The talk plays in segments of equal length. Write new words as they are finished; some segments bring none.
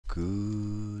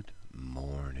Good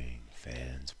morning,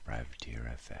 fans of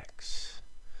PrivateerFX.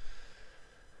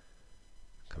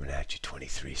 Coming at you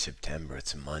 23 September.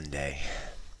 It's a Monday.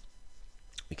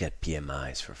 We got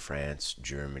PMIs for France,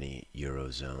 Germany,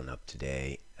 Eurozone up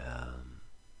today.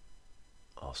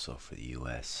 Also for the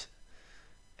US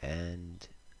and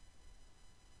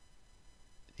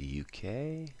the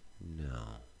UK?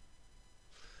 No.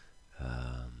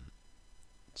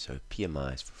 So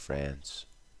PMIs for France,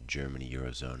 Germany,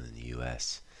 Eurozone, and the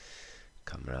US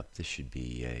coming up. This should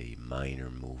be a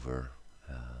minor mover.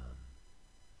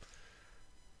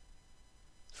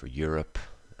 For Europe,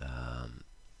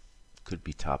 could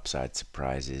be topside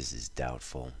surprises, is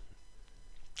doubtful.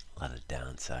 A lot of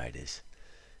downside is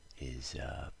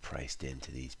priced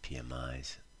into these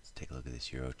PMIs. Let's take a look at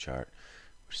this Euro chart.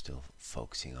 We're still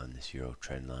focusing on this Euro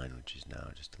trend line, which is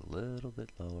now just a little bit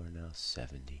lower, now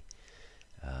 70.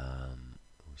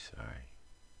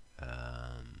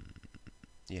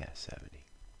 Yeah, 70.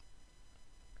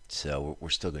 So we're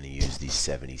still going to use these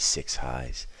 76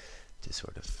 highs to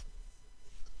sort of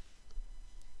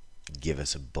give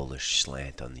us a bullish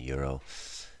slant on the euro.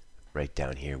 Right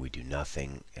down here we do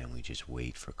nothing and we just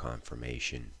wait for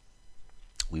confirmation.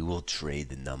 We will trade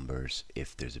the numbers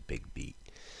if there's a big beat.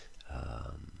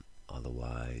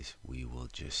 Otherwise we will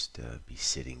just be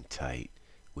sitting tight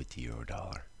with the euro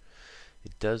dollar.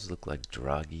 It does look like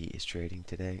Draghi is trading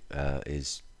today,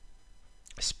 is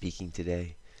speaking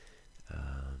today.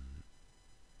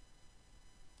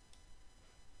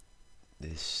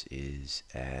 This is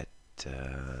at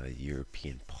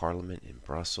European Parliament in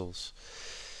Brussels.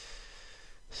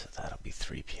 So that'll be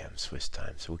 3 p.m. Swiss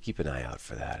time. So we'll keep an eye out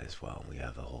for that as well. We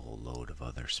have a whole load of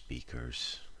other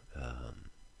speakers.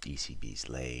 ECB's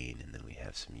Lane, and then we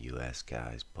have some U.S.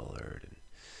 guys, Bullard, and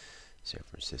San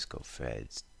Francisco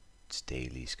Fed's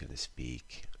Staley's going to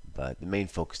speak. But the main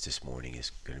focus this morning is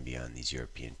going to be on these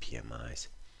European PMIs.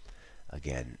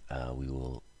 Again, we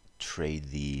will trade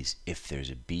these if there's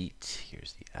a beat.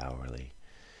 Here's the hourly.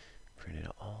 Printed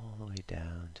all the way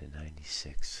down to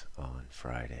 96 on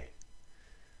Friday.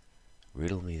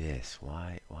 Riddle me this.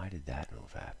 Why did that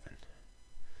move happen?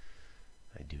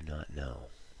 I do not know.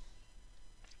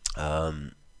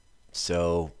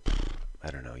 So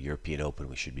I don't know. European Open,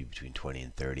 we should be between 20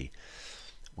 and 30.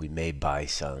 We may buy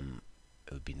some.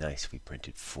 It would be nice if we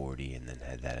printed 40 and then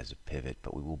had that as a pivot,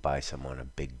 but we will buy some on a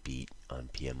big beat on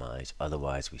PMIs.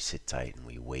 Otherwise, we sit tight and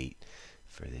we wait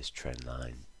for this trend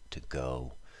line to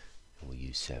go. And we'll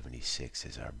use 76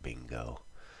 as our bingo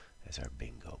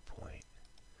point.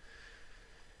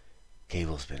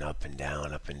 Cable's been up and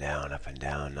down, up and down, up and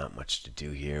down. Not much to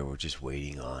do here. We're just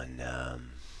waiting on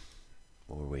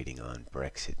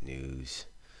Brexit news.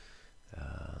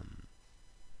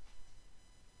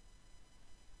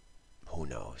 Who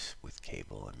knows with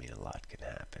cable? I mean, a lot can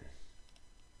happen.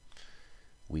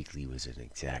 Weekly was an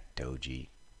exact doji,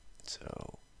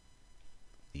 so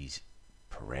these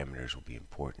parameters will be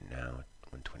important now.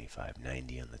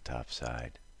 125.90 on the top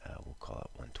side. We'll call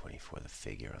it 124 the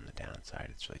figure. On the downside,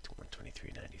 it's really to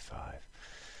 123.95.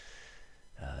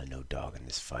 No dog in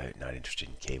this fight. Not interested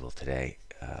in cable today,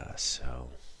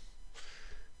 so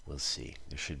we'll see.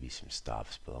 There should be some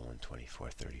stops below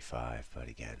 124.35, but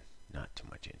again, not too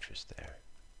much interest there.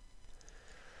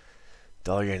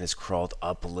 Dollar yen has crawled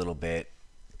up a little bit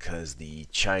because the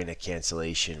China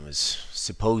cancellation was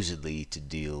supposedly to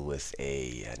deal with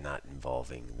not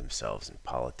involving themselves in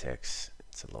politics.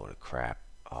 It's a load of crap,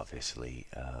 obviously.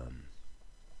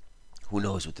 Who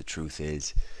knows what the truth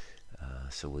is?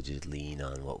 So we'll just lean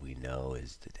on what we know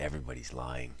is that everybody's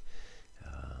lying.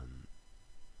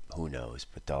 Who knows?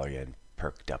 But dollar yen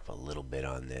perked up a little bit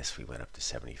on this. We went up to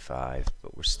 75,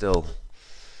 but we're still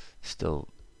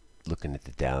looking at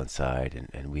the downside,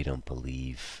 and we don't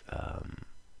believe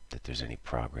that there's any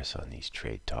progress on these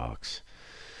trade talks.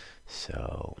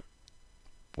 So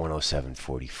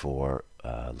 107.44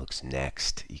 looks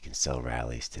next. You can sell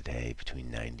rallies today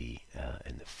between 90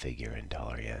 and the figure in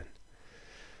dollar yen.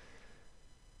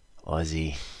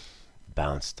 Aussie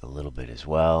bounced a little bit as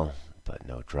well, but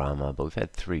no drama. But we've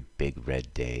had 3 big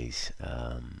red days.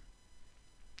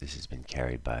 This has been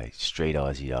carried by straight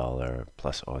Aussie dollar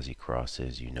plus Aussie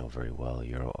crosses. You know very well,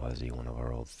 Euro Aussie, one of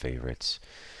our old favorites,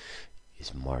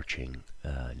 is marching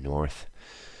north.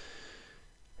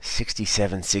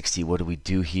 67.60. What do we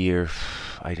do here?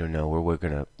 I don't know. We're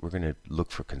gonna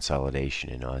look for consolidation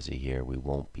in Aussie here. We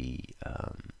won't be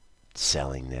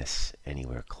selling this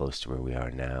anywhere close to where we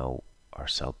are now. Our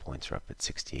sell points are up at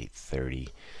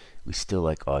 68.30. We still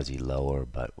like Aussie lower,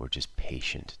 but we're just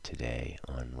patient today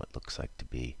on what looks like to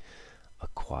be a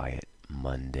quiet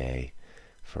Monday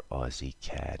for Aussie,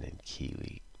 CAD, and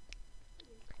Kiwi.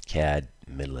 CAD,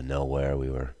 middle of nowhere. We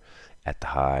were at the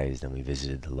highs, then we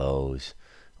visited the lows.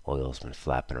 Oil's been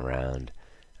flapping around.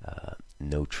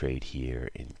 No trade here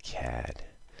in CAD.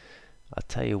 I'll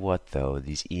tell you what though,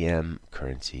 these EM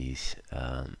currencies,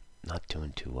 not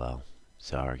doing too well.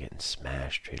 ZAR getting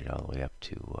smashed, traded all the way up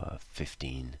to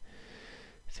 15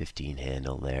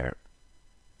 handle there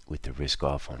with the risk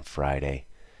off on Friday.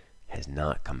 Has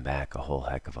not come back a whole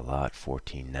heck of a lot,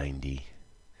 14.90.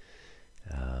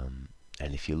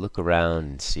 And if you look around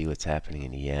and see what's happening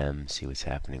in EM, see what's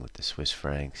happening with the Swiss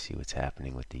franc, see what's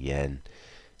happening with the yen,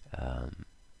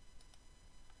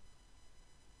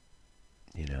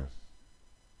 you know,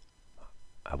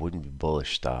 I wouldn't be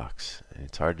bullish stocks. And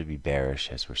it's hard to be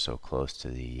bearish as we're so close to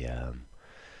the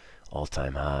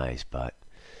all-time highs, but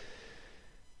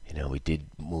you know, we did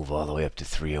move all the way up to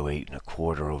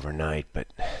 308.25 overnight, but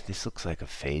this looks like a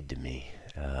fade to me.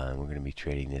 We're going to be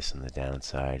trading this on the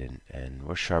downside, and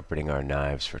we're sharpening our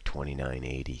knives for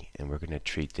 29.80, and we're going to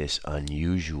treat this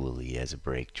unusually as a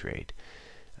break trade.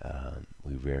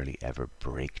 We rarely ever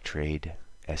break trade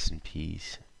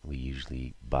S&Ps. We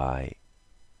usually buy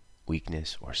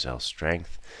weakness or sell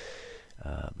strength.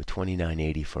 But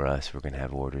 29.80 for us, we're going to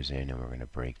have orders in, and we're going to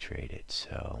break trade it.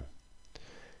 So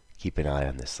keep an eye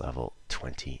on this level,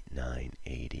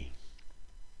 29.80.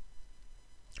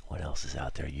 What else is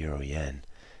out there? Euro yen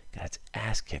got its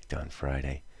ass kicked on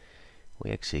Friday.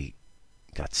 We actually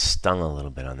got stung a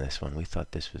little bit on this one. We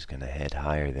thought this was going to head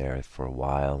higher there for a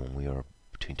while when we were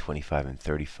between 25 and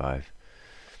 35.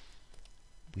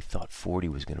 We thought 40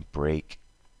 was going to break.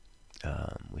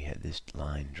 We had this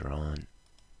line drawn,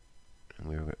 and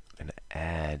we were going to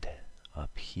add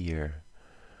up here,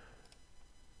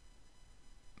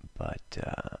 but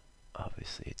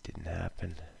obviously it didn't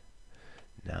happen.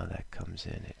 Now that comes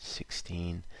in at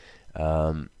 16.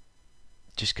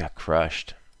 Just got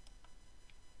crushed.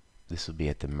 This will be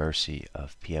at the mercy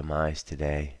of PMIs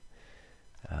today.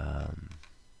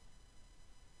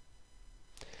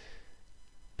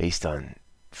 Based on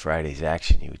Friday's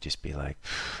action, you would just be like,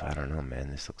 I don't know,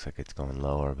 man, this looks like it's going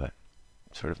lower, but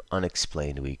sort of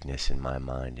unexplained weakness in my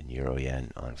mind in Euro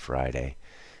Yen on Friday.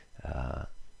 Not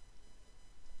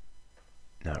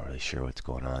really sure what's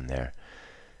going on there.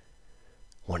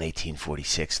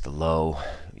 118.46 the low.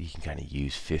 You can kind of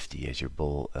use 50 as your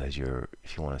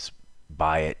if you want to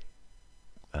buy it,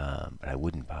 but I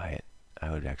wouldn't buy it. I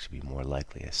would actually be more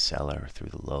likely a seller through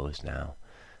the lows now.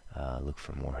 Look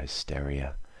for more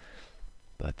hysteria.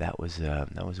 But that was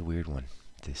a weird one.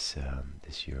 This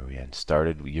euro yen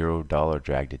started, euro dollar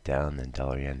dragged it down, then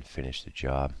dollar yen finished the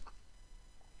job.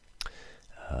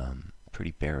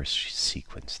 Pretty bearish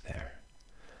sequence there.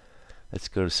 Let's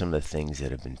go to some of the things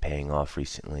that have been paying off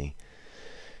recently.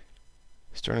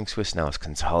 Sterling Swiss now is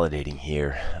consolidating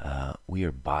here. We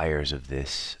are buyers of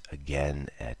this again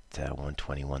at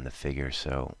 121 the figure.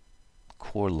 So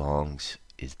core longs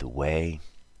is the way.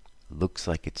 Looks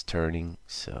like it's turning.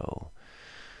 So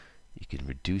you can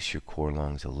reduce your core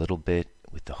longs a little bit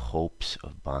with the hopes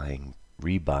of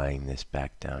rebuying this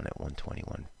back down at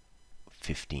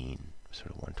 121.15,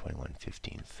 sort of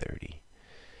 121.15.30.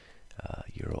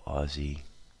 Euro Aussie,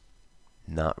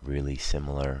 not really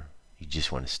similar. You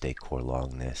just want to stay core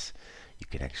long this. You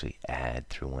can actually add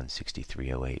through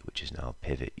 163.08, which is now a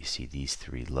pivot. You see these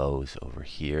three lows over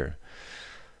here,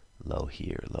 low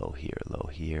here, low here, low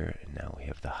here, and now we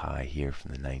have the high here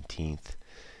from the 19th.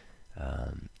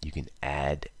 You can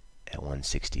add at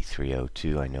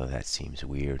 163.02. I know that seems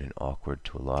weird and awkward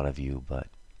to a lot of you, but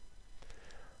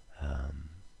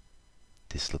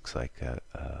this looks like a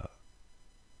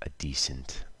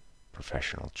decent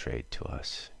professional trade to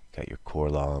us. You got your core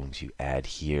longs, you add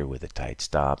here with a tight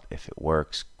stop. If it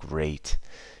works, great.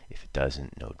 If it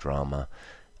doesn't, no drama.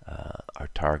 Our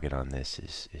target on this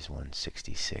is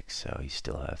 166, so you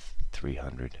still have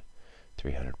 300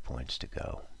 points to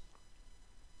go.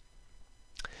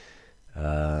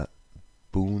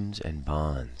 Boons and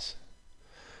bonds.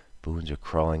 Boons are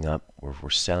crawling up.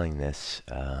 We're selling this,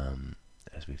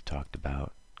 as we've talked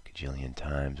about gajillion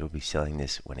times. We'll be selling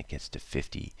this when it gets to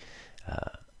 50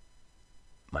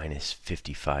 minus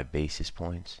 55 basis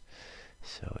points.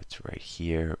 So it's right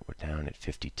here. We're down at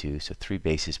 52. So 3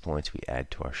 basis points we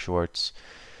add to our shorts.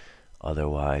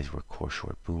 Otherwise, we're core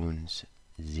short boons.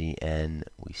 ZN,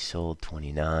 we sold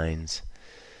 29s.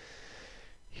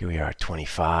 Here we are at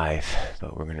 25,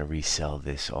 but we're going to resell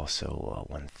this also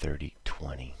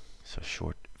 130.20. So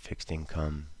short fixed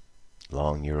income,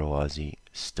 long Euro Aussie,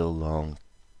 still long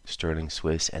Sterling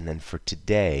Swiss, and then for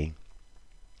today,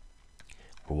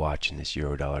 we're watching this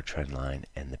euro dollar trend line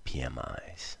and the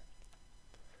PMIs.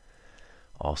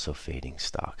 Also fading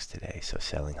stocks today, so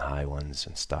selling high ones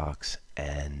in stocks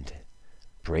and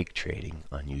break trading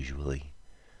unusually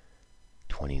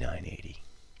 29.80.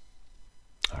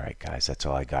 All right, guys, that's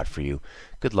all I got for you.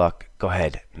 Good luck. Go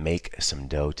ahead, make some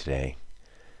dough today.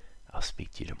 I'll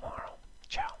speak to you tomorrow.